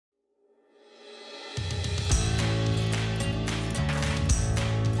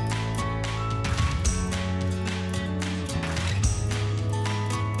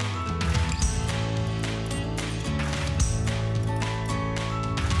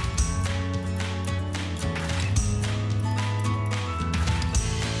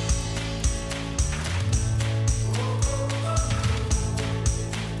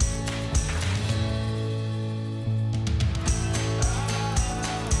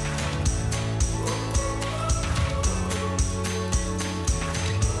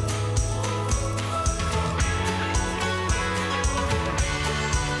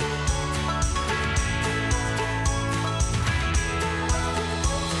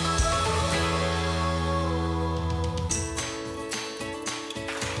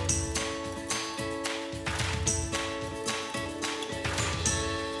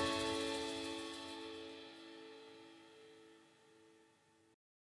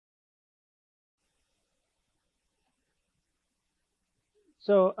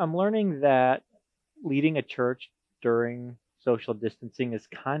So I'm learning that leading a church during social distancing is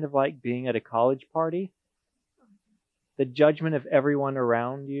kind of like being at a college party. The judgment of everyone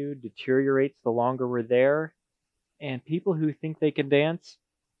around you deteriorates the longer we're there, and people who think they can dance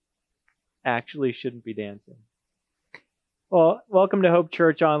actually shouldn't be dancing. Well, welcome to Hope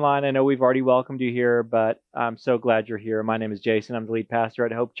Church Online. I know we've already welcomed you here, but I'm so glad you're here. My name is Jason. I'm the lead pastor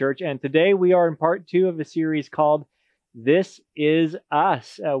at Hope Church, and today we are in part 2 of a series called This Is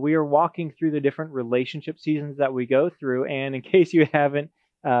Us. We are walking through the different relationship seasons that we go through, and in case you haven't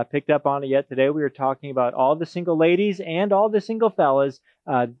picked up on it yet, today we are talking about all the single ladies and all the single fellas.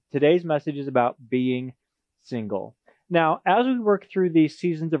 Today's message is about being single. Now, as we work through these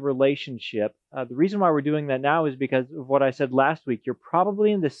seasons of relationship, the reason why we're doing that now is because of what I said last week. You're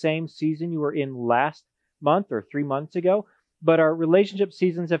probably in the same season you were in last month or 3 months ago, but our relationship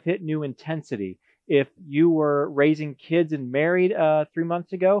seasons have hit new intensity. If you were raising kids and married 3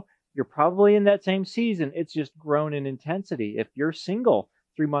 months ago, you're probably in that same season. It's just grown in intensity. If you're single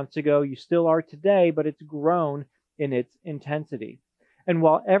 3 months ago, you still are today, but it's grown in its intensity. And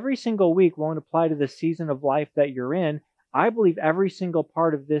while every single week won't apply to the season of life that you're in, I believe every single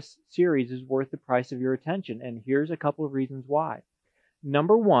part of this series is worth the price of your attention. And here's a couple of reasons why.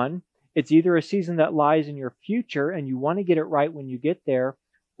 Number one, it's either a season that lies in your future and you want to get it right when you get there,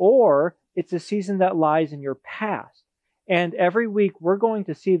 or it's a season that lies in your past. And every week we're going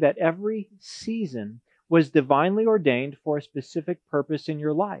to see that every season was divinely ordained for a specific purpose in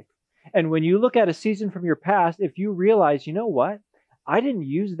your life. And when you look at a season from your past, if you realize, you know what? I didn't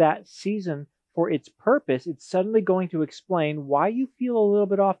use that season for its purpose, it's suddenly going to explain why you feel a little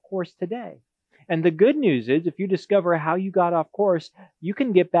bit off course today. And the good news is, if you discover how you got off course, you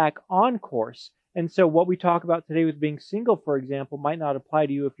can get back on course. And so what we talk about today with being single, for example, might not apply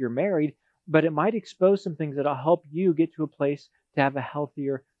to you if you're married, but it might expose some things that'll help you get to a place to have a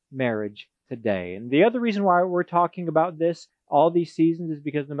healthier marriage today. And the other reason why we're talking about this, all these seasons, is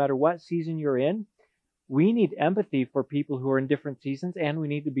because no matter what season you're in, we need empathy for people who are in different seasons, and we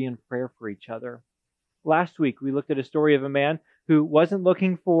need to be in prayer for each other. Last week, we looked at a story of a man who wasn't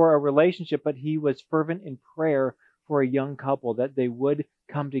looking for a relationship, but he was fervent in prayer for a young couple, that they would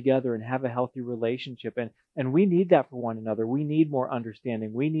come together and have a healthy relationship. And we need that for one another. We need more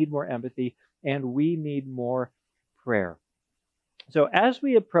understanding. We need more empathy, and we need more prayer. So as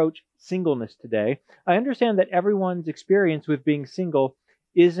we approach singleness today, I understand that everyone's experience with being single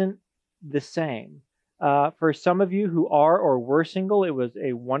isn't the same. For some of you who are or were single, it was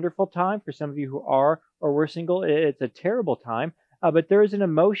a wonderful time. For some of you who are or were single, it's a terrible time. But there is an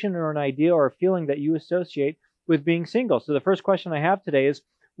emotion or an idea or a feeling that you associate with being single. So the first question I have today is,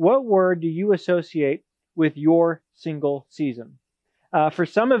 what word do you associate with your single season? For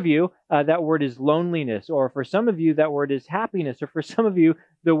some of you, that word is loneliness, or for some of you, that word is happiness, or for some of you,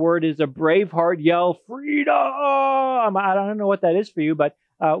 the word is a Braveheart yell, freedom! I don't know what that is for you, but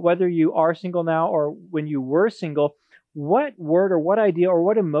whether you are single now or when you were single, what word or what idea or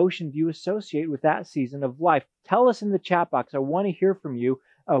what emotion do you associate with that season of life? Tell us in the chat box. I want to hear from you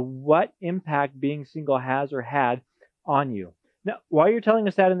what impact being single has or had on you. Now, while you're telling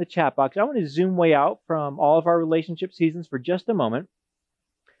us that in the chat box, I want to zoom way out from all of our relationship seasons for just a moment.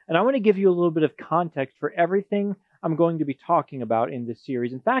 And I want to give you a little bit of context for everything I'm going to be talking about in this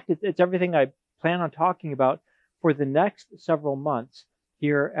series. In fact, it's everything I plan on talking about for the next several months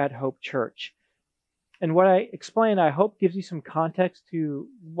here at Hope Church. And what I explain, I hope, gives you some context to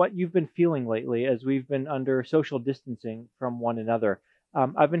what you've been feeling lately as we've been under social distancing from one another.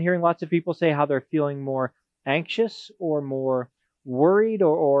 I've been hearing lots of people say how they're feeling more anxious or more worried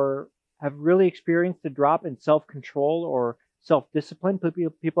or have really experienced a drop in self-control or self-discipline.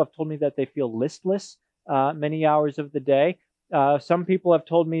 People have told me that they feel listless many hours of the day. Some people have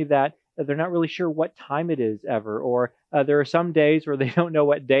told me that they're not really sure what time it is ever, or there are some days where they don't know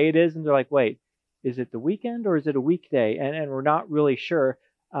what day it is, and they're like, wait, is it the weekend or is it a weekday? And we're not really sure.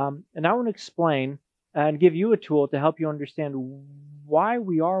 And I want to explain and give you a tool to help you understand why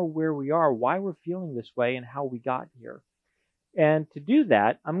we are where we are, why we're feeling this way, and how we got here. And to do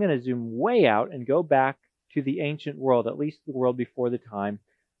that, I'm going to zoom way out and go back to the ancient world, at least the world before the time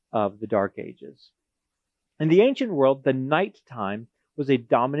of the Dark Ages. In the ancient world, the nighttime was a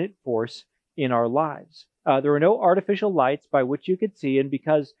dominant force in our lives. There were no artificial lights by which you could see, and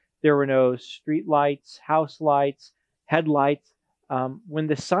because there were no street lights, house lights, headlights, when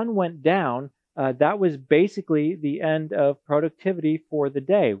the sun went down, that was basically the end of productivity for the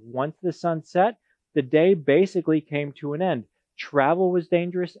day. Once the sun set, the day basically came to an end. Travel was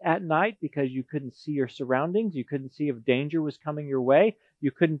dangerous at night because you couldn't see your surroundings. You couldn't see if danger was coming your way.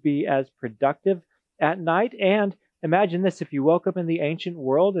 You couldn't be as productive at night. And Imagine this: if you woke up in the ancient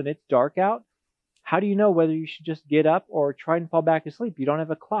world and it's dark out, how do you know whether you should just get up or try and fall back asleep? You don't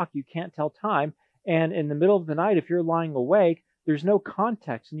have a clock. You can't tell time. And in the middle of the night, if you're lying awake, there's no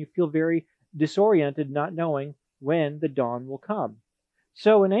context and you feel very disoriented, not knowing when the dawn will come.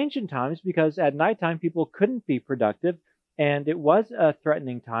 So in ancient times, because at nighttime people couldn't be productive and it was a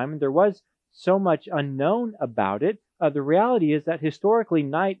threatening time and there was so much unknown about it, the reality is that historically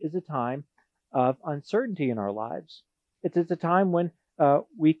night is a time of uncertainty in our lives. It's a time when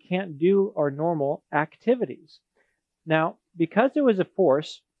we can't do our normal activities. Now, because it was a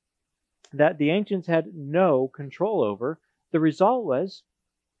force that the ancients had no control over, the result was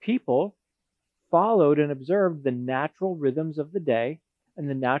people followed and observed the natural rhythms of the day and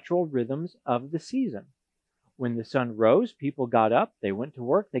the natural rhythms of the season. When the sun rose, people got up, they went to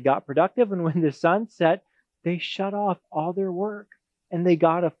work, they got productive, and when the sun set, they shut off all their work and they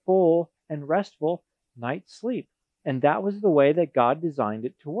got a full and restful night's sleep. And that was the way that God designed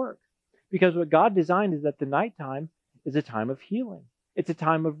it to work. Because what God designed is that the nighttime is a time of healing. It's a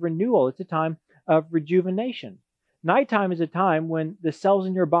time of renewal. It's a time of rejuvenation. Nighttime is a time when the cells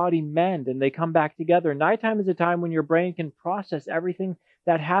in your body mend and they come back together. Nighttime is a time when your brain can process everything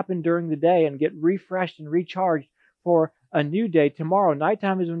that happened during the day and get refreshed and recharged for a new day tomorrow.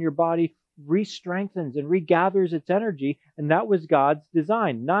 Nighttime is when your body re-strengthens and regathers its energy, and that was God's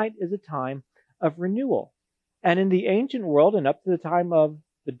design. Night is a time of renewal. And in the ancient world and up to the time of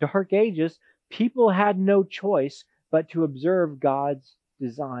the Dark Ages, people had no choice but to observe God's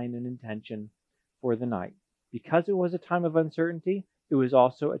design and intention for the night. Because it was a time of uncertainty, it was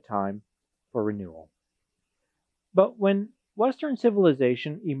also a time for renewal. But when Western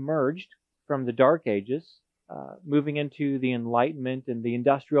civilization emerged from the Dark Ages, moving into the Enlightenment and the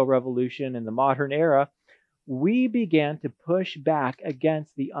Industrial Revolution and the modern era, we began to push back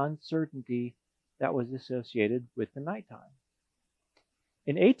against the uncertainty that was associated with the nighttime.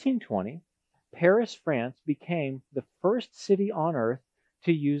 In 1820, Paris, France became the first city on earth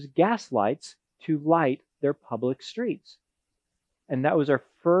to use gas lights to light their public streets. And that was our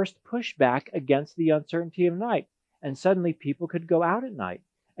first pushback against the uncertainty of night. And suddenly people could go out at night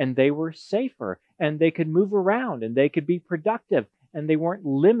and they were safer and they could move around and they could be productive and they weren't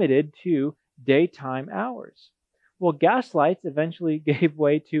limited to daytime hours. Well, gas lights eventually gave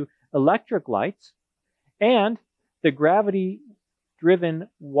way to electric lights, and the gravity-driven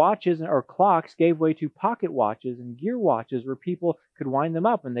watches or clocks gave way to pocket watches and gear watches where people could wind them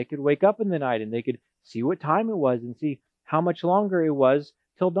up and they could wake up in the night and they could see what time it was and see how much longer it was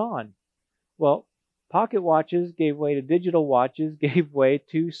till dawn. Well, pocket watches gave way to digital watches, gave way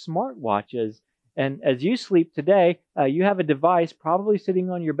to smart watches. And as you sleep today, you have a device probably sitting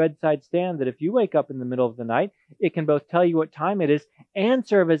on your bedside stand that if you wake up in the middle of the night, it can both tell you what time it is and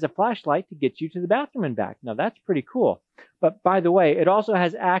serve as a flashlight to get you to the bathroom and back. Now, that's pretty cool. But by the way, it also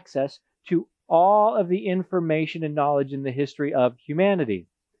has access to all of the information and knowledge in the history of humanity.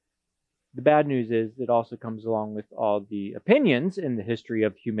 The bad news is it also comes along with all the opinions in the history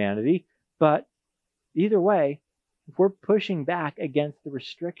of humanity. But either way, if we're pushing back against the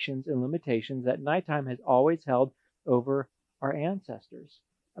restrictions and limitations that nighttime has always held over our ancestors.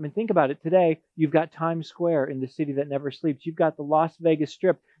 I mean, think about it. Today, you've got Times Square in the city that never sleeps. You've got the Las Vegas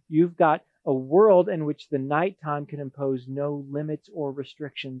Strip. You've got a world in which the nighttime can impose no limits or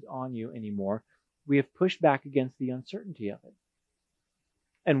restrictions on you anymore. We have pushed back against the uncertainty of it.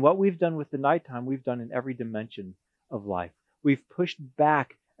 And what we've done with the nighttime, we've done in every dimension of life. We've pushed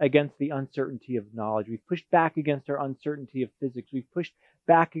back against the uncertainty of knowledge. We've pushed back against our uncertainty of physics. We've pushed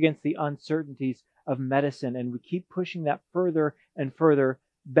back against the uncertainties of medicine, and we keep pushing that further and further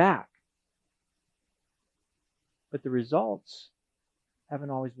back. But the results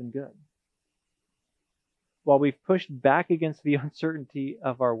haven't always been good. While we've pushed back against the uncertainty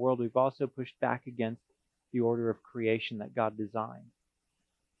of our world, we've also pushed back against the order of creation that God designed.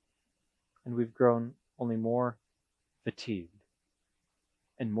 And we've grown only more fatigued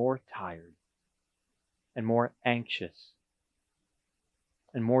and more tired and more anxious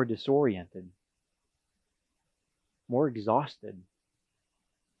and more disoriented, more exhausted.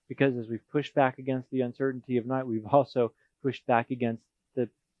 Because as we've pushed back against the uncertainty of night, we've also pushed back against the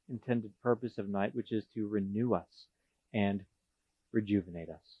intended purpose of night, which is to renew us and rejuvenate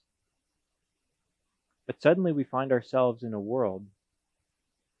us. But suddenly we find ourselves in a world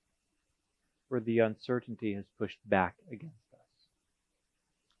where the uncertainty has pushed back against us.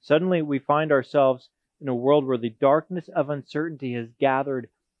 Suddenly we find ourselves in a world where the darkness of uncertainty has gathered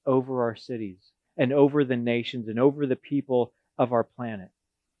over our cities and over the nations and over the people of our planet.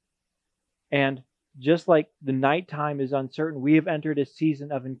 And just like the nighttime is uncertain, we have entered a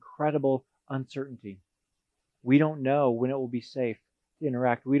season of incredible uncertainty. We don't know when it will be safe to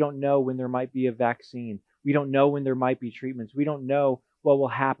interact. We don't know when there might be a vaccine. We don't know when there might be treatments. We don't know what will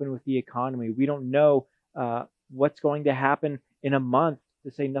happen with the economy. We don't know what's going to happen in a month,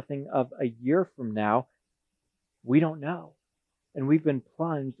 to say nothing of a year from now. We don't know. And we've been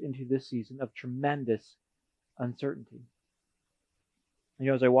plunged into this season of tremendous uncertainty.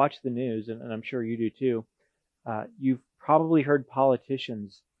 As I watch the news, and I'm sure you do too, you've probably heard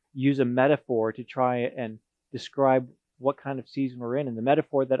politicians use a metaphor to try and describe what kind of season we're in. And the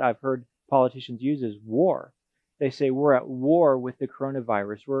metaphor that I've heard politicians use is war. They say we're at war with the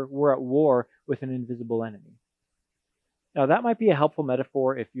coronavirus. We're at war with an invisible enemy. Now, that might be a helpful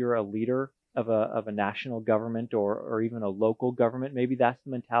metaphor if you're a leader of a national government or even a local government. Maybe that's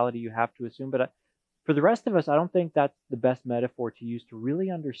the mentality you have to assume. But for the rest of us, I don't think that's the best metaphor to use to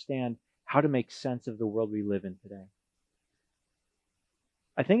really understand how to make sense of the world we live in today.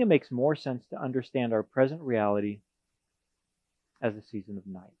 I think it makes more sense to understand our present reality as a season of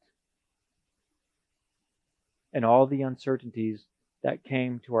night. And all the uncertainties that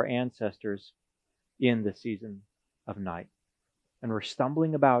came to our ancestors in the season of night. And we're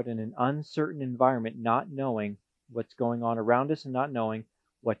stumbling about in an uncertain environment, not knowing what's going on around us and not knowing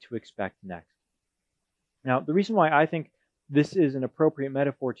what to expect next. Now, the reason why I think this is an appropriate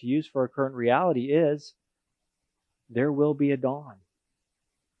metaphor to use for our current reality is there will be a dawn.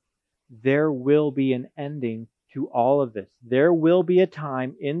 There will be an ending to all of this. There will be a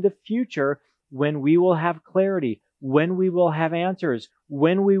time in the future when we will have clarity, when we will have answers,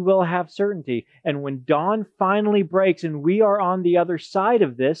 when we will have certainty. And when dawn finally breaks and we are on the other side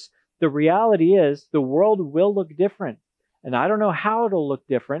of this, the reality is the world will look different. And I don't know how it'll look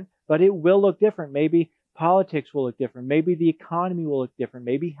different, but it will look different. Maybe politics will look different. Maybe the economy will look different.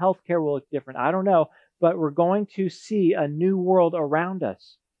 Maybe healthcare will look different. I don't know. But we're going to see a new world around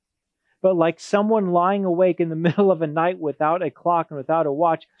us. But like someone lying awake in the middle of a night without a clock and without a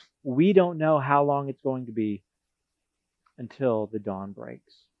watch, we don't know how long it's going to be until the dawn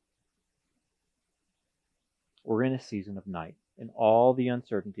breaks. We're in a season of night and all the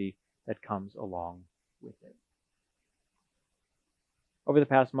uncertainty that comes along with it. Over the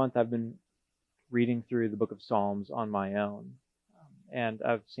past month, I've been reading through the book of Psalms on my own. And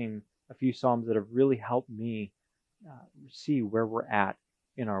I've seen a few Psalms that have really helped me see where we're at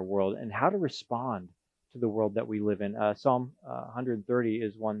in our world and how to respond to the world that we live in. Psalm 130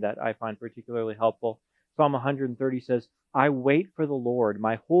 is one that I find particularly helpful. Psalm 130 says, I wait for the Lord,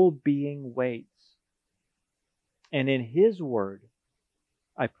 my whole being waits. And in His word,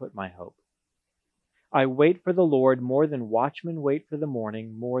 I put my hope. I wait for the Lord more than watchmen wait for the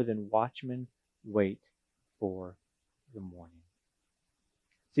morning, more than watchmen wait for the morning.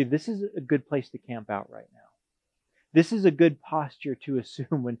 See, this is a good place to camp out right now. This is a good posture to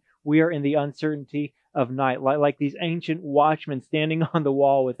assume when we are in the uncertainty of night, like these ancient watchmen standing on the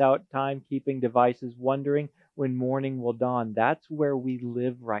wall without timekeeping devices, wondering when morning will dawn. That's where we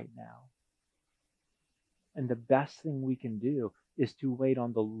live right now. And the best thing we can do is to wait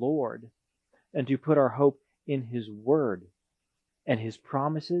on the Lord and to put our hope in His word and His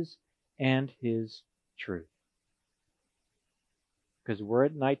promises and His truth. Because we're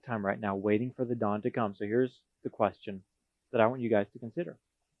at nighttime right now waiting for the dawn to come. So here's the question that I want you guys to consider.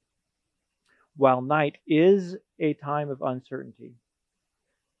 While night is a time of uncertainty,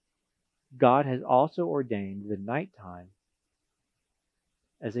 God has also ordained the nighttime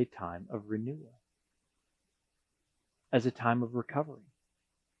as a time of renewal, as a time of recovery,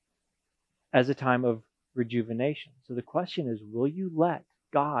 as a time of rejuvenation. So the question is, will you let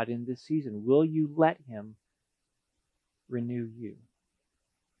God in this season, will you let Him renew you?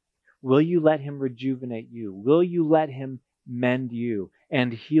 Will you let Him rejuvenate you? Will you let Him mend you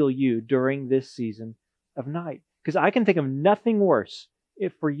and heal you during this season of night? Because I can think of nothing worse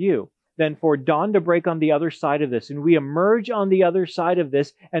for you than for dawn to break on the other side of this, and we emerge on the other side of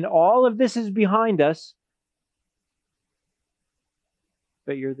this, and all of this is behind us,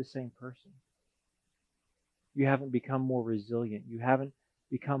 but you're the same person. You haven't become more resilient. You haven't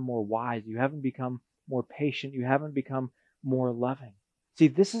become more wise. You haven't become more patient. You haven't become more loving. See,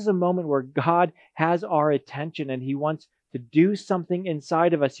 this is a moment where God has our attention and He wants to do something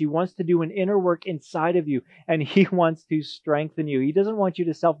inside of us. He wants to do an inner work inside of you, and He wants to strengthen you. He doesn't want you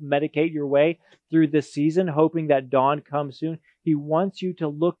to self-medicate your way through this season, hoping that dawn comes soon. He wants you to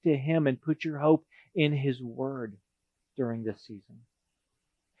look to Him and put your hope in His word during this season.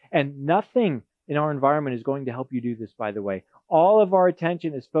 And nothing in our environment is going to help you do this, by the way. All of our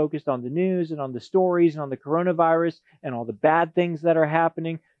attention is focused on the news and on the stories and on the coronavirus and all the bad things that are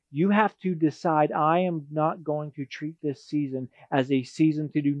happening. You have to decide, I am not going to treat this season as a season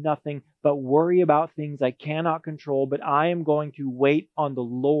to do nothing but worry about things I cannot control, but I am going to wait on the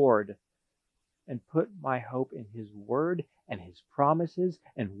Lord and put my hope in His Word and His promises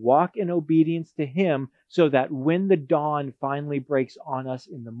and walk in obedience to Him, so that when the dawn finally breaks on us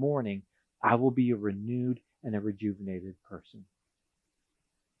in the morning, I will be a renewed and a rejuvenated person.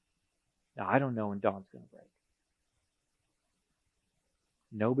 Now, I don't know when dawn's going to break.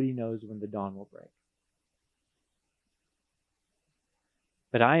 Nobody knows when the dawn will break.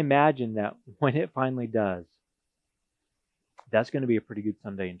 But I imagine that when it finally does, that's going to be a pretty good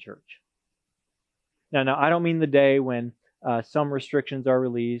Sunday in church. Now, I don't mean the day when some restrictions are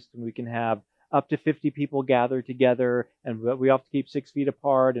released and we can have up to 50 people gather together, and we have to keep 6 feet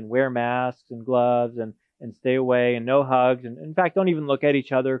apart and wear masks and gloves and stay away and no hugs. And in fact, don't even look at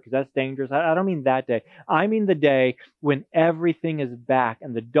each other because that's dangerous. I don't mean that day. I mean the day when everything is back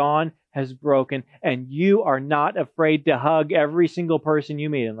and the dawn has broken and you are not afraid to hug every single person you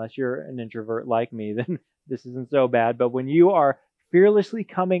meet. Unless you're an introvert like me, then this isn't so bad. But when you are fearlessly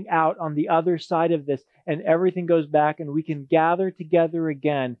coming out on the other side of this and everything goes back and we can gather together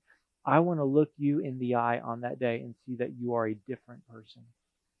again, I want to look you in the eye on that day and see that you are a different person,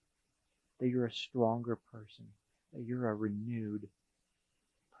 that you're a stronger person, that you're a renewed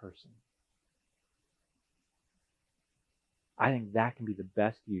person. I think that can be the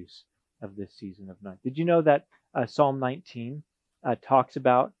best use of this season of night. Did you know that Psalm 19 talks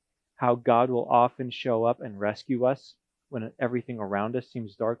about how God will often show up and rescue us when everything around us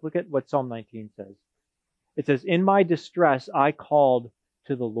seems dark? Look at what Psalm 19 says. It says, "In my distress, I called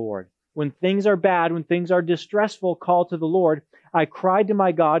to the Lord." When things are bad, when things are distressful, call to the Lord. I cried to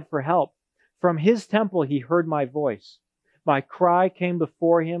my God for help. From His temple He heard my voice. My cry came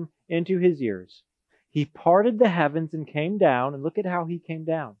before Him into His ears. He parted the heavens and came down, and look at how He came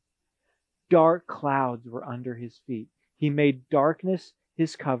down. Dark clouds were under His feet. He made darkness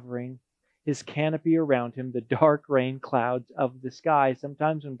His covering, His canopy around Him, the dark rain clouds of the sky.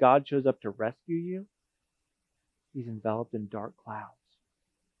 Sometimes when God shows up to rescue you, He's enveloped in dark clouds.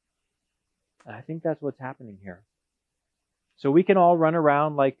 And I think that's what's happening here. So we can all run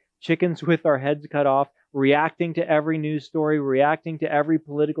around like chickens with our heads cut off, reacting to every news story, reacting to every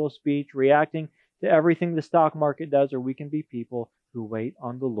political speech, reacting to everything the stock market does, or we can be people who wait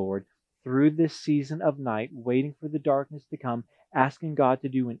on the Lord through this season of night, waiting for the darkness to come, asking God to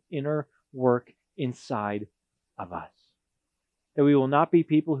do an inner work inside of us. That we will not be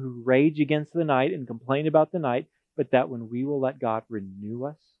people who rage against the night and complain about the night, but that when we will let God renew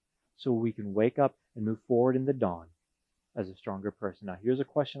us so we can wake up and move forward in the dawn as a stronger person. Now, here's a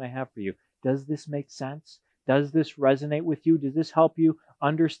question I have for you. Does this make sense? Does this resonate with you? Does this help you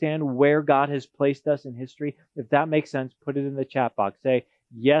understand where God has placed us in history? If that makes sense, put it in the chat box. Say,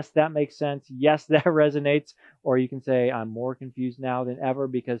 yes, that makes sense. Yes, that resonates. Or you can say, I'm more confused now than ever,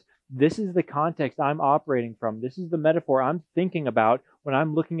 because this is the context I'm operating from. This is the metaphor I'm thinking about when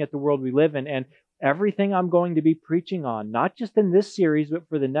I'm looking at the world we live in. And everything I'm going to be preaching on, not just in this series, but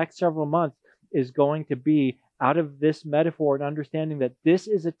for the next several months, is going to be out of this metaphor and understanding that this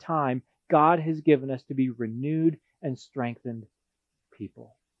is a time God has given us to be renewed and strengthened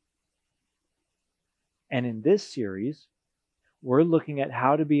people. And in this series, we're looking at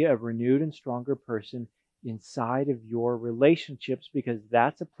how to be a renewed and stronger person inside of your relationships, because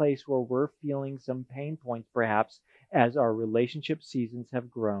that's a place where we're feeling some pain points, perhaps, as our relationship seasons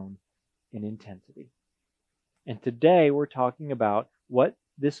have grown in intensity. And today we're talking about what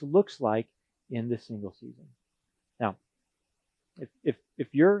this looks like in the single season. Now, if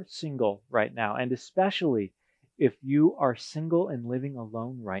you're single right now, and especially if you are single and living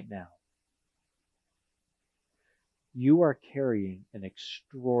alone right now, you are carrying an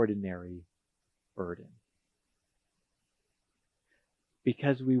extraordinary burden.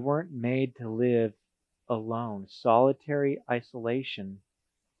 Because we weren't made to live alone. Solitary isolation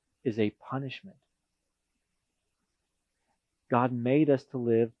is a punishment. God made us to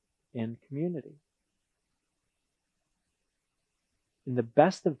live in community. In the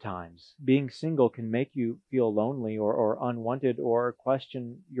best of times, being single can make you feel lonely or unwanted or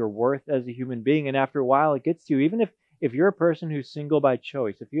question your worth as a human being. And after a while, it gets to you. Even if you're a person who's single by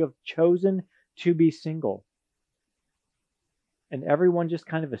choice, if you have chosen to be single, and everyone just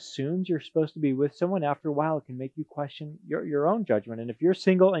kind of assumes you're supposed to be with someone, after a while, it can make you question your own judgment. And if you're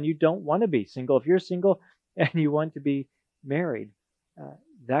single and you don't want to be single, if you're single and you want to be married,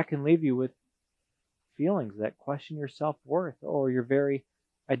 that can leave you with feelings that question your self-worth or your very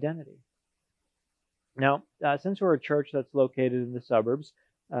identity. Now, since we're a church that's located in the suburbs,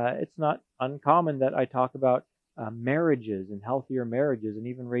 it's not uncommon that I talk about marriages and healthier marriages and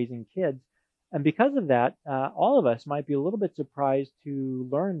even raising kids. And because of that, all of us might be a little bit surprised to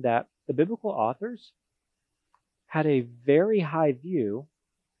learn that the biblical authors had a very high view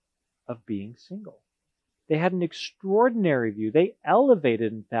of being single. They had an extraordinary view. They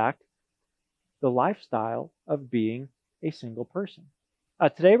elevated, in fact, the lifestyle of being a single person.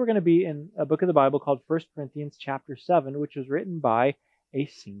 Today we're going to be in a book of the Bible called 1 Corinthians chapter 7, which was written by a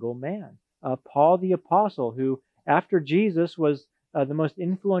single man. Paul the Apostle, who after Jesus was the most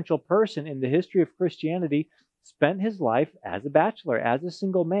influential person in the history of Christianity, spent his life as a bachelor, as a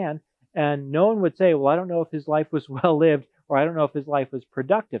single man. And no one would say, well, I don't know if his life was well lived, or I don't know if his life was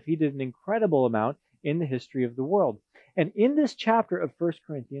productive. He did an incredible amount in the history of the world. And in this chapter of 1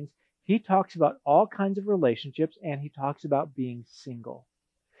 Corinthians, he talks about all kinds of relationships, and he talks about being single.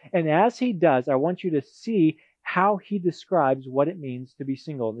 And as he does, I want you to see how he describes what it means to be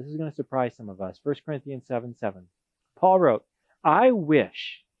single. This is going to surprise some of us. 1 Corinthians 7:7. Paul wrote, I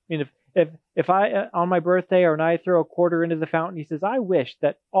wish, if I, on my birthday, or when I throw a quarter into the fountain, he says, I wish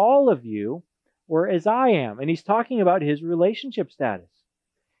that all of you were as I am. And he's talking about his relationship status.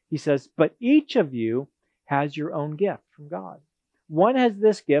 He says, but each of you has your own gift from God. One has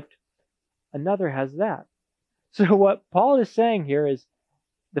this gift, another has that. So what Paul is saying here is,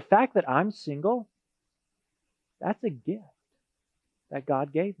 the fact that I'm single, that's a gift that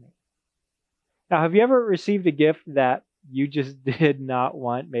God gave me. Now, have you ever received a gift that you just did not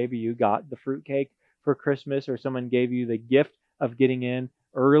want? Maybe you got the fruitcake for Christmas, or someone gave you the gift of getting in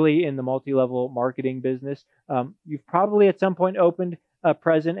early in the multi-level marketing business. You've probably at some point opened a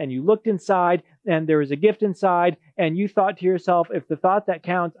present and you looked inside and there was a gift inside, and you thought to yourself, if the thought that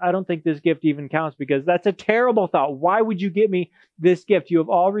counts, I don't think this gift even counts, because that's a terrible thought. Why would you give me this gift? You have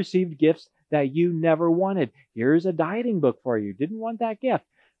all received gifts that you never wanted. Here's a dieting book for you. Didn't want that gift.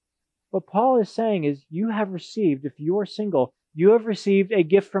 What Paul is saying is, you have received, if you're single, you have received a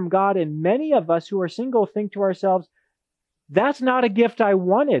gift from God. And many of us who are single think to ourselves, that's not a gift I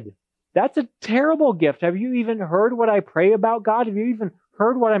wanted. That's a terrible gift. Have you even heard what I pray about, God? Have you even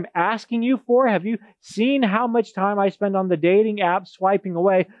heard what I'm asking you for? Have you seen how much time I spend on the dating app swiping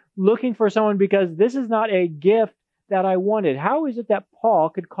away, looking for someone, because this is not a gift that I wanted? How is it that Paul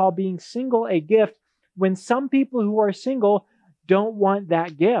could call being single a gift when some people who are single don't want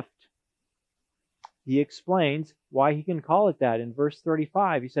that gift? He explains why he can call it that in verse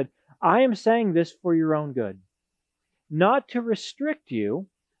 35. He said, I am saying this for your own good, not to restrict you,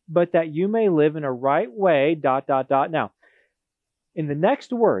 but that you may live in a right way, ... Now, in the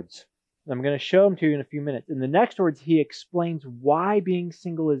next words, I'm going to show them to you in a few minutes. In the next words, he explains why being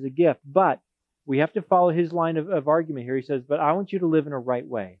single is a gift, but we have to follow his line of argument here. He says, but I want you to live in a right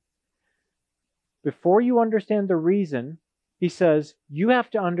way. Before you understand the reason, he says, you have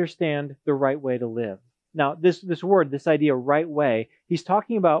to understand the right way to live. Now, this word, this idea, right way, he's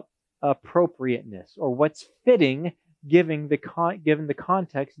talking about appropriateness, or what's fitting given the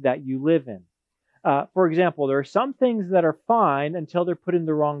context that you live in. For example, there are some things that are fine until they're put in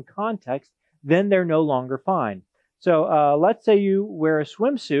the wrong context, then they're no longer fine. So let's say you wear a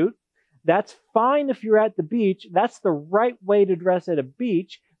swimsuit. That's fine if you're at the beach. That's the right way to dress at a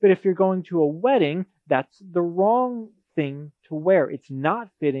beach. But if you're going to a wedding, that's the wrong thing to wear. It's not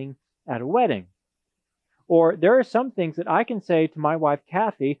fitting at a wedding. Or there are some things that I can say to my wife,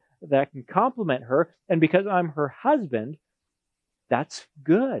 Kathy, that can compliment her, and because I'm her husband, that's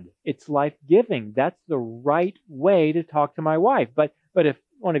good. It's life-giving. That's the right way to talk to my wife. But if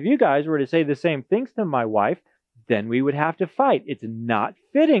one of you guys were to say the same things to my wife, then we would have to fight. It's not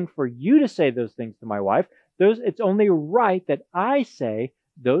fitting for you to say those things to my wife. It's only right that I say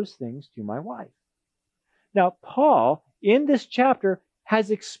those things to my wife. Now, Paul, in this chapter, has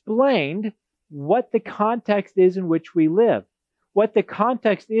explained what the context is in which we live, what the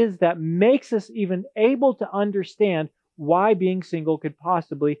context is that makes us even able to understand why being single could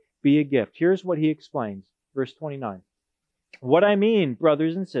possibly be a gift. Here's what he explains, verse 29. What I mean,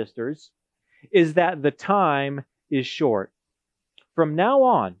 brothers and sisters, is that the time is short. From now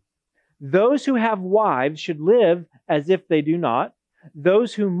on, those who have wives should live as if they do not,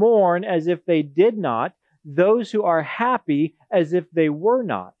 those who mourn as if they did not, those who are happy as if they were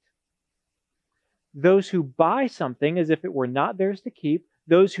not, those who buy something as if it were not theirs to keep,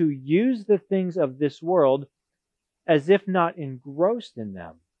 those who use the things of this world as if not engrossed in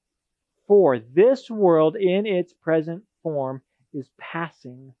them. For this world in its present form is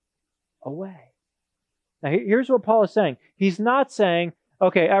passing away. Now here's what Paul is saying. He's not saying,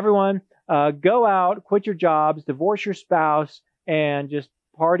 okay, everyone, go out, quit your jobs, divorce your spouse, and just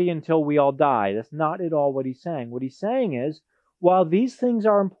party until we all die. That's not at all what he's saying. What he's saying is, while these things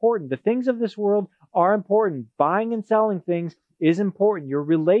are important, the things of this world are important. Buying and selling things is important. Your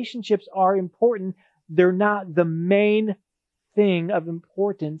relationships are important. They're not the main thing of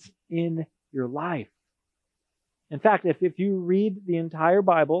importance in your life. In fact, if you read the entire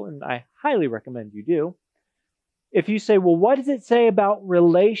Bible, and I highly recommend you do, if you say, well, what does it say about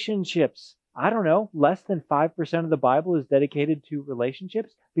relationships? I don't know, less than 5% of the Bible is dedicated to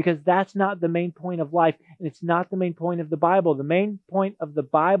relationships, because that's not the main point of life, and it's not the main point of the Bible. The main point of the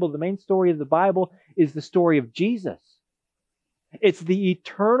Bible, the main story of the Bible, is the story of Jesus. It's the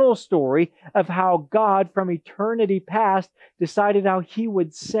eternal story of how God from eternity past decided how He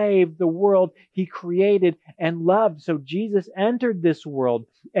would save the world He created and loved. So Jesus entered this world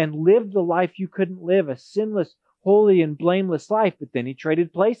and lived the life you couldn't live, a sinless, holy, and blameless life. But then He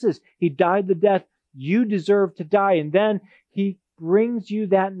traded places. He died the death you deserve to die. And then He brings you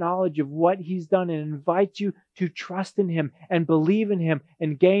that knowledge of what He's done and invites you to trust in Him and believe in Him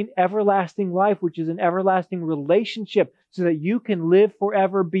and gain everlasting life, which is an everlasting relationship, so that you can live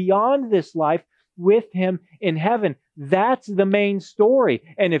forever beyond this life with Him in heaven. That's the main story.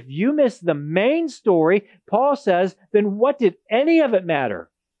 And if you miss the main story, Paul says, then what did any of it matter?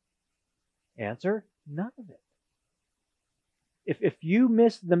 Answer, none of it. If you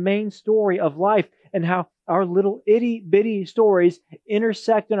miss the main story of life and how our little itty-bitty stories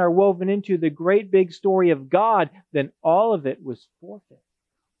intersect and are woven into the great big story of God, then all of it was forfeit.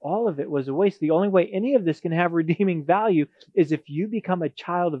 All of it was a waste. The only way any of this can have redeeming value is if you become a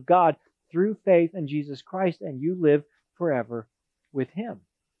child of God through faith in Jesus Christ and you live forever with Him.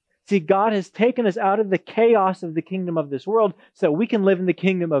 See, God has taken us out of the chaos of the kingdom of this world so we can live in the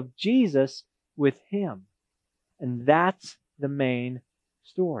kingdom of Jesus with Him. And that's the main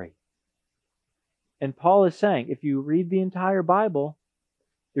story. And Paul is saying, if you read the entire Bible,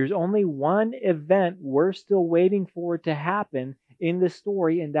 there's only one event we're still waiting for it to happen in the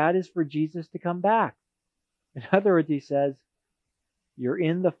story, and that is for Jesus to come back. In other words, he says, you're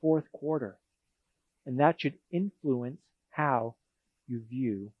in the fourth quarter, and that should influence how you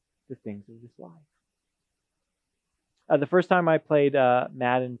view the things of this life. The first time I played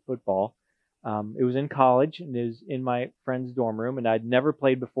Madden football, it was in college, and it was in my friend's dorm room, and I'd never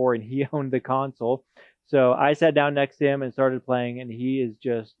played before, and he owned the console. So I sat down next to him and started playing, and he is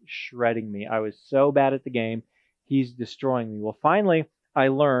just shredding me. I was so bad at the game, he's destroying me. Well, finally, I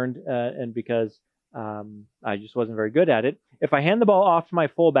learned, and because I just wasn't very good at it, if I hand the ball off to my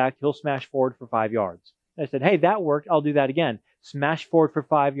fullback, he'll smash forward for 5 yards. And I said, hey, that worked. I'll do that again. Smash forward for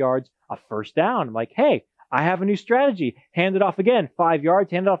 5 yards, a first down. I'm like, hey, I have a new strategy. Hand it off again, 5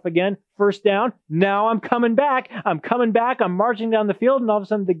 yards, hand it off again, first down. Now I'm coming back. I'm marching down the field, and all of a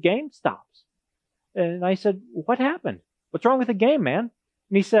sudden the game stops. And I said, what happened? What's wrong with the game, man?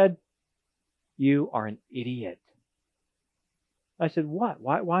 And he said, you are an idiot. I said, what?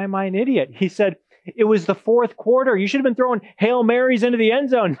 Why am I an idiot? He said, it was the fourth quarter. You should have been throwing Hail Marys into the end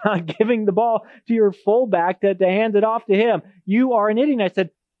zone, not giving the ball to your fullback to hand it off to him. You are an idiot. And I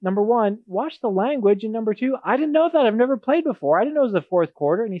said, number one, watch the language. And number two, I didn't know that. I've never played before. I didn't know it was the fourth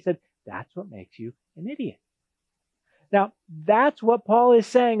quarter. And he said, that's what makes you an idiot. Now, that's what Paul is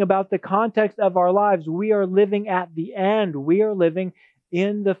saying about the context of our lives. We are living at the end. We are living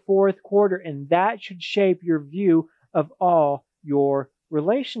in the fourth quarter. And that should shape your view of all your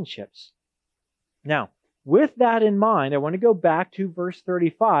relationships. Now, with that in mind, I want to go back to verse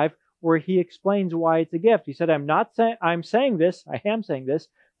 35, where he explains why it's a gift. He said, I am saying this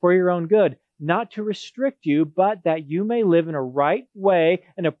for your own good, not to restrict you, but that you may live in a right way,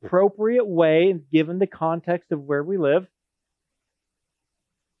 an appropriate way, given the context of where we live,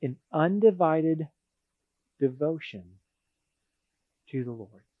 in undivided devotion to the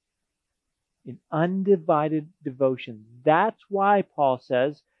Lord. In undivided devotion. That's why Paul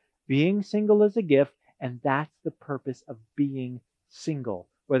says being single is a gift, and that's the purpose of being single.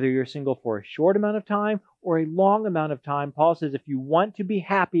 Whether you're single for a short amount of time or a long amount of time, Paul says if you want to be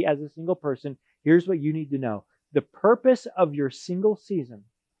happy as a single person, here's what you need to know. The purpose of your single season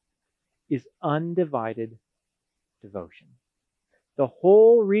is undivided devotion. The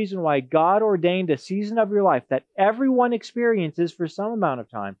whole reason why God ordained a season of your life that everyone experiences for some amount of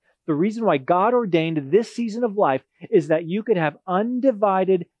time, the reason why God ordained this season of life is that you could have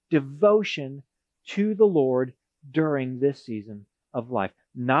undivided devotion to the Lord during this season of life.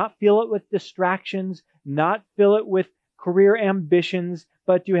 Not fill it with distractions, not fill it with career ambitions,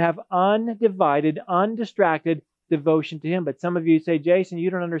 but to have undivided, undistracted devotion to Him. But some of you say, Jason, you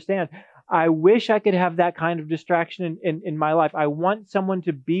don't understand. I wish I could have that kind of distraction in my life. I want someone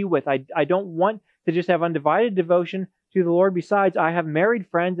to be with. I don't want to just have undivided devotion to the Lord. Besides, I have married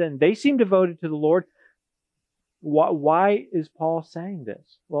friends and they seem devoted to the Lord. Why is Paul saying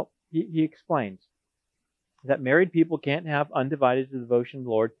this? Well, he explains. that married people can't have undivided devotion to the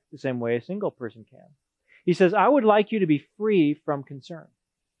Lord the same way a single person can. He says, I would like you to be free from concern.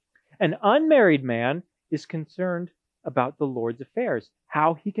 An unmarried man is concerned about the Lord's affairs,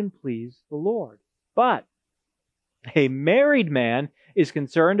 how he can please the Lord. But a married man is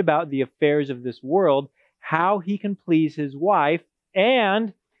concerned about the affairs of this world, how he can please his wife,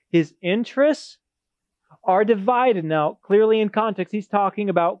 and his interests are divided. Now, clearly in context, he's talking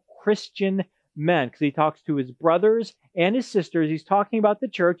about Christian men, because he talks to his brothers and his sisters. He's talking about the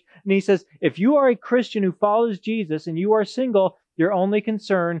church, and he says, if you are a Christian who follows Jesus and you are single, your only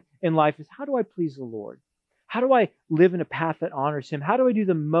concern in life is, how do I please the Lord? How do I live in a path that honors Him? How do I do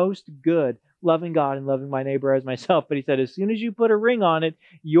the most good, loving God and loving my neighbor as myself? But he said, as soon as you put a ring on it,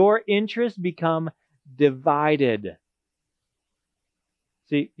 your interests become divided.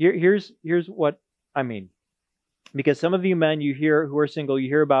 See, here's what I mean. Because some of you men you hear who are single, you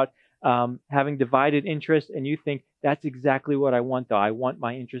hear about having divided interests, and you think, that's exactly what I want, though. I want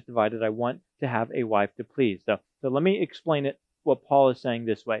my interests divided. I want to have a wife to please. So let me explain it, what Paul is saying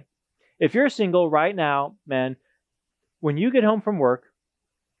this way. If you're single right now, men, when you get home from work,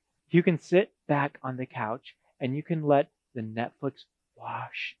 you can sit back on the couch and you can let the Netflix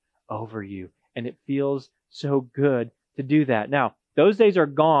wash over you. And it feels so good to do that. Now, those days are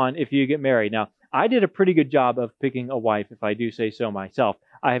gone if you get married. Now, I did a pretty good job of picking a wife, if I do say so myself.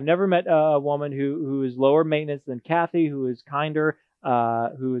 I have never met a woman who is lower maintenance than Kathy, who is kinder,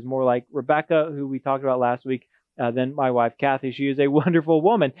 who is more like Rebecca, who we talked about last week, than my wife, Kathy. She is a wonderful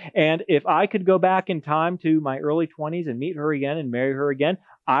woman. And if I could go back in time to my early 20s and meet her again and marry her again,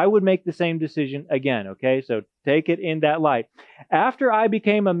 I would make the same decision again, okay? So take it in that light. After I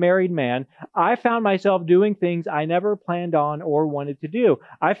became a married man, I found myself doing things I never planned on or wanted to do.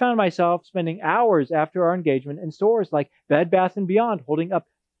 I found myself spending hours after our engagement in stores like Bed Bath & Beyond, holding up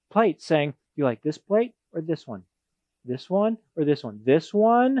plates saying, you like this plate or this one? This one or this one? This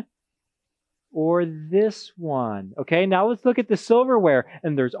one or this one? Okay, now let's look at the silverware.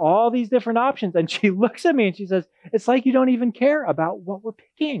 And there's all these different options. And she looks at me and she says, it's like you don't even care about what we're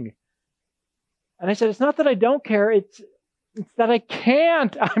picking. And I said, it's not that I don't care. It's that I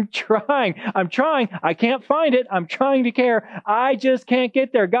can't. I'm trying. I can't find it. I'm trying to care. I just can't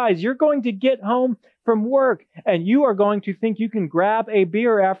get there. Guys, you're going to get home from work and you are going to think you can grab a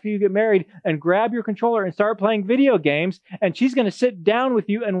beer after you get married and grab your controller and start playing video games. And she's going to sit down with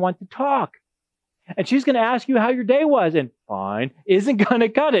you and want to talk. And she's going to ask you how your day was, and fine isn't going to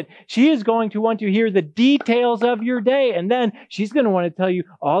cut it. She is going to want to hear the details of your day, and then she's going to want to tell you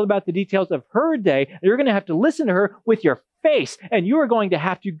all about the details of her day. You're going to have to listen to her with your face, and you are going to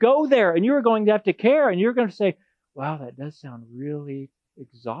have to go there, and you are going to have to care, and you're going to say, wow, that does sound really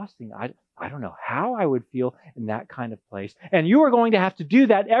exhausting. I don't know how I would feel in that kind of place. And you are going to have to do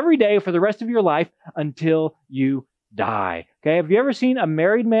that every day for the rest of your life until you die. Okay, have you ever seen a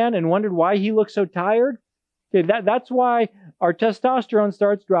married man and wondered why he looks so tired? Okay, that's why our testosterone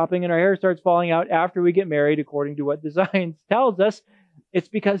starts dropping and our hair starts falling out after we get married, according to what the science tells us. It's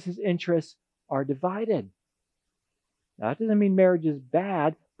because his interests are divided. Now, that doesn't mean marriage is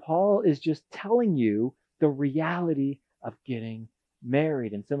bad. Paul is just telling you the reality of getting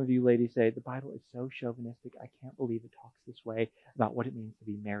married. And some of you ladies say, the Bible is so chauvinistic, I can't believe it talks this way about what it means to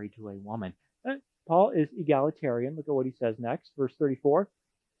be married to a woman. Paul is egalitarian. Look at what he says next, verse 34.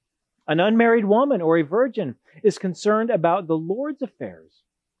 An unmarried woman or a virgin is concerned about the Lord's affairs.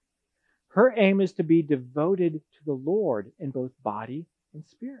 Her aim is to be devoted to the Lord in both body and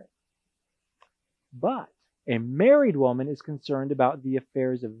spirit. But a married woman is concerned about the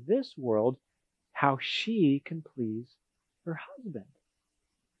affairs of this world, how she can please her husband.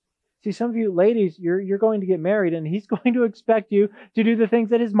 See, some of you ladies, you're going to get married and he's going to expect you to do the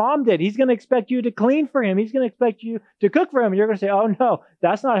things that his mom did. He's going to expect you to clean for him. He's going to expect you to cook for him. And you're going to say, oh no,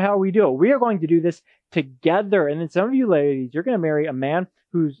 that's not how we do it. We are going to do this together. And then some of you ladies, you're going to marry a man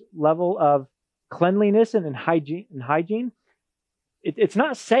whose level of cleanliness and hygiene, it's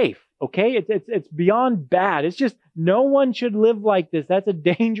not safe. Okay. It's beyond bad. It's just no one should live like this. That's a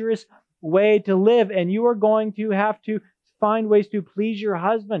dangerous way to live. And you are going to have to find ways to please your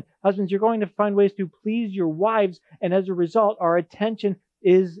husband. Husbands, you're going to find ways to please your wives. And as a result, our attention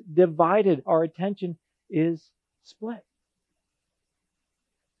is divided. Our attention is split.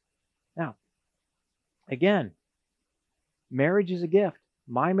 Now, again, marriage is a gift.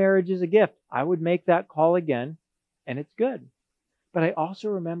 My marriage is a gift. I would make that call again, and it's good. But I also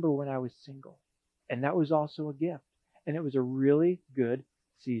remember when I was single, and that was also a gift. And it was a really good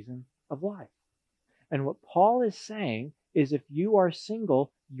season of life. And what Paul is saying is if you are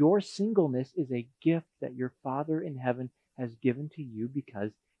single, your singleness is a gift that your Father in heaven has given to you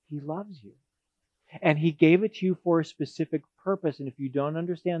because He loves you. And He gave it to you for a specific purpose. And if you don't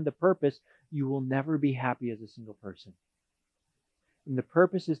understand the purpose, you will never be happy as a single person. And the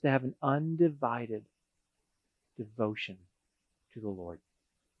purpose is to have an undivided devotion to the Lord.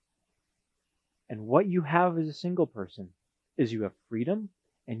 And what you have as a single person is you have freedom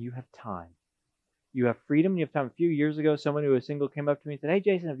and you have time. You have freedom and you have time. A few years ago, someone who was single came up to me and said, "Hey,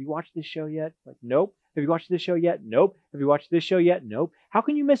 Jason, have you watched this show yet?" Like, nope. Have you watched this show yet? Nope. Have you watched this show yet? Nope. How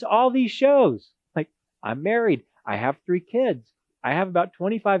can you miss all these shows? Like, I'm married. I have 3 kids. I have about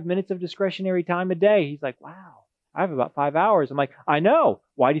 25 minutes of discretionary time a day. He's like, wow, I have about 5 hours. I'm like, I know.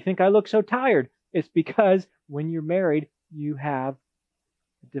 Why do you think I look so tired? It's because when you're married, you have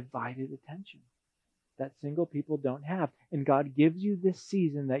divided attention that single people don't have. And God gives you this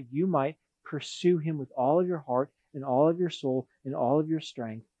season that you might pursue Him with all of your heart and all of your soul and all of your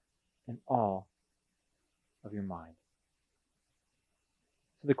strength and all of your mind.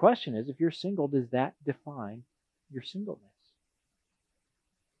 So the question is, if you're single, does that define your singleness?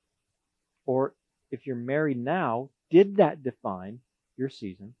 Or if you're married now, did that define your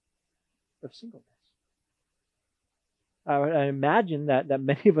season of singleness? I imagine that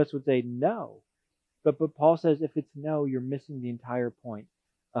many of us would say no. But Paul says if it's no, you're missing the entire point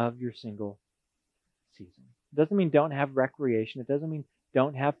of your single season. It doesn't mean don't have recreation. It doesn't mean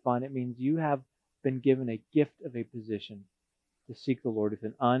don't have fun. It means you have been given a gift of a position to seek the Lord with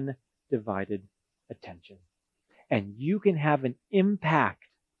an undivided attention. And you can have an impact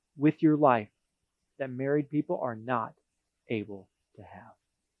with your life that married people are not able to have.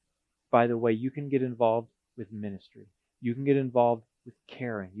 By the way, you can get involved with ministry. You can get involved with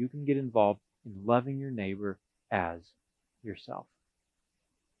caring. You can get involved in loving your neighbor as yourself.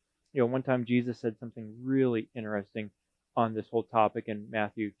 You know, one time Jesus said something really interesting on this whole topic in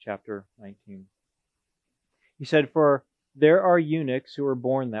Matthew chapter 19. He said, "For there are eunuchs who are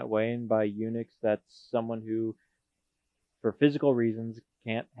born that way," and by eunuchs, that's someone who, for physical reasons,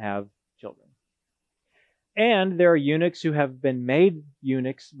 can't have children. "And there are eunuchs who have been made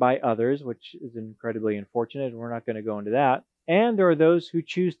eunuchs by others," which is incredibly unfortunate, and we're not going to go into that. "And there are those who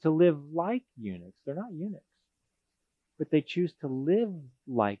choose to live like eunuchs." They're not eunuchs, but they choose to live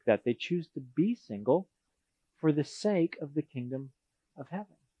like that. They choose to be single for the sake of the kingdom of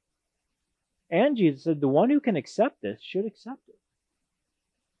heaven. And Jesus said the one who can accept this should accept it.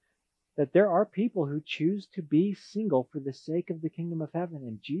 That there are people who choose to be single for the sake of the kingdom of heaven.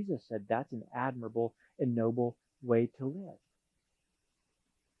 And Jesus said that's an admirable and noble way to live.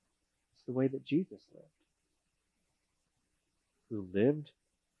 It's the way that Jesus lived. Who lived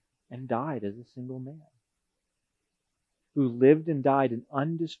and died as a single man. Who lived and died in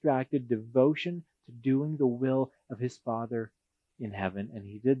undistracted devotion to doing the will of His Father in heaven. And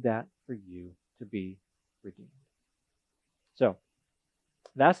He did that for you to be redeemed. So,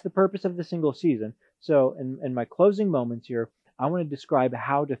 that's the purpose of the single season. So, in my closing moments here, I want to describe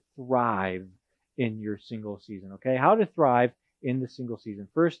how to thrive in your single season, okay? How to thrive in the single season.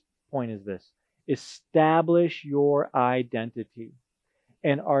 First point is this. Establish your identity.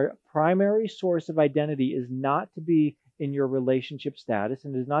 And our primary source of identity is not to be in your relationship status,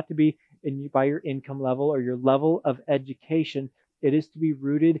 and is not to be by your income level or your level of education. It is to be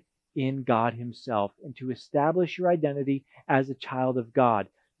rooted in God Himself, and to establish your identity as a child of God.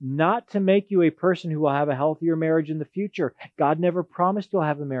 Not to make you a person who will have a healthier marriage in the future. God never promised you'll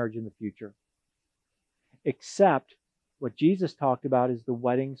have a marriage in the future. Except what Jesus talked about is the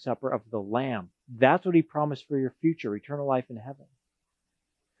wedding supper of the Lamb. That's what He promised for your future, eternal life in heaven.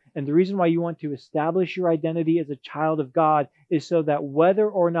 And the reason why you want to establish your identity as a child of God is so that whether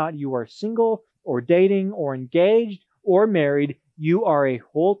or not you are single or dating or engaged or married, you are a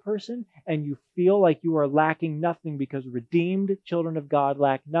whole person and you feel like you are lacking nothing, because redeemed children of God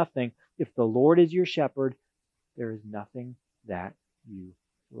lack nothing. If the Lord is your shepherd, there is nothing that you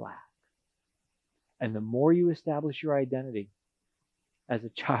lack. And the more you establish your identity as a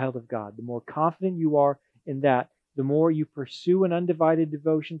child of God, the more confident you are in that, the more you pursue an undivided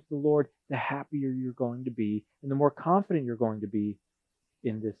devotion to the Lord, the happier you're going to be, and the more confident you're going to be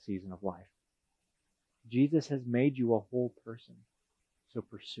in this season of life. Jesus has made you a whole person, so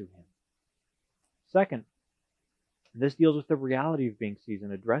pursue Him. Second, this deals with the reality of being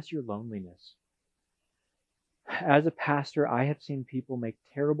seasoned. Address your loneliness. As a pastor, I have seen people make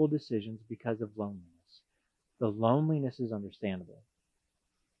terrible decisions because of loneliness. The loneliness is understandable.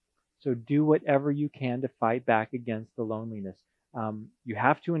 So do whatever you can to fight back against the loneliness. You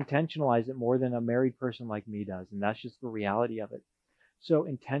have to intentionalize it more than a married person like me does, and that's just the reality of it. So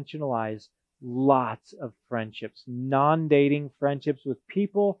intentionalize lots of friendships, non-dating friendships with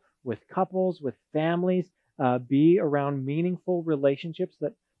people, with couples, with families. Be around meaningful relationships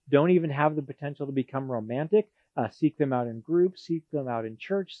that don't even have the potential to become romantic, seek them out in groups, seek them out in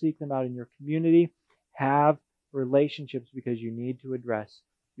church, seek them out in your community. Have relationships because you need to address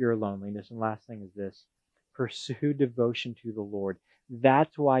your loneliness. And last thing is this: pursue devotion to the Lord.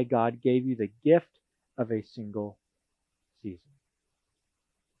 That's why God gave you the gift of a single season.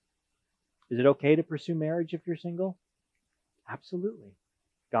 Is it okay to pursue marriage if you're single? Absolutely.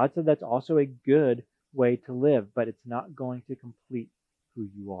 God said that's also a good way to live, but it's not going to complete who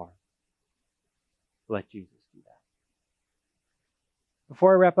you are. Let Jesus do that.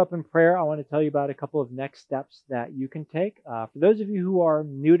 Before I wrap up in prayer, I want to tell you about a couple of next steps that you can take. For those of you who are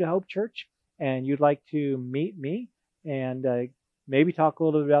new to Hope Church and you'd like to meet me and maybe talk a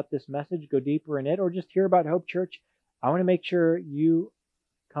little bit about this message, go deeper in it, or just hear about Hope Church, I want to make sure you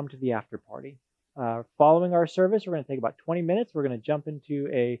come to the after party. Following our service, we're going to take about 20 minutes. We're going to jump into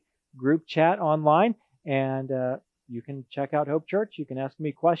a group chat online, and you can check out Hope Church. You can ask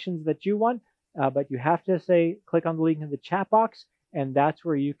me questions that you want, but you have to click on the link in the chat box, and that's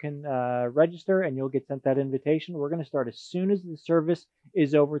where you can register, and you'll get sent that invitation. We're going to start as soon as the service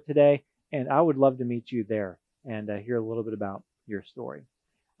is over today, and I would love to meet you there and hear a little bit about your story.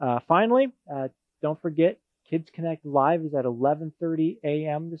 Finally, don't forget, Kids Connect Live is at 11:30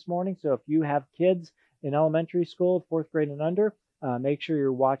 a.m. this morning. So if you have kids in elementary school, 4th grade and under, make sure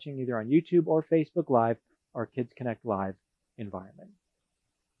you're watching either on YouTube or Facebook Live our Kids Connect Live environment.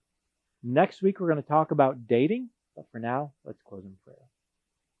 Next week, we're going to talk about dating. But for now, let's close in prayer.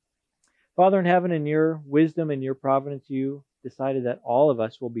 Father in heaven, in your wisdom and your providence, you decided that all of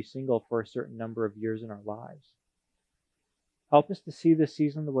us will be single for a certain number of years in our lives. Help us to see this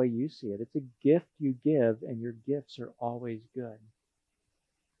season the way you see it. It's a gift you give, and your gifts are always good.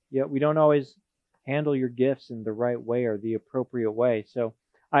 Yet we don't always handle your gifts in the right way or the appropriate way. So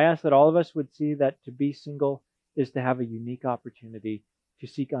I ask that all of us would see that to be single is to have a unique opportunity to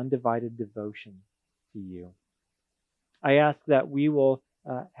seek undivided devotion to you. I ask that we will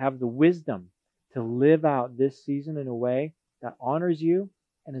have the wisdom to live out this season in a way that honors you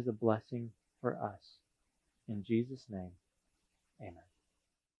and is a blessing for us. In Jesus' name.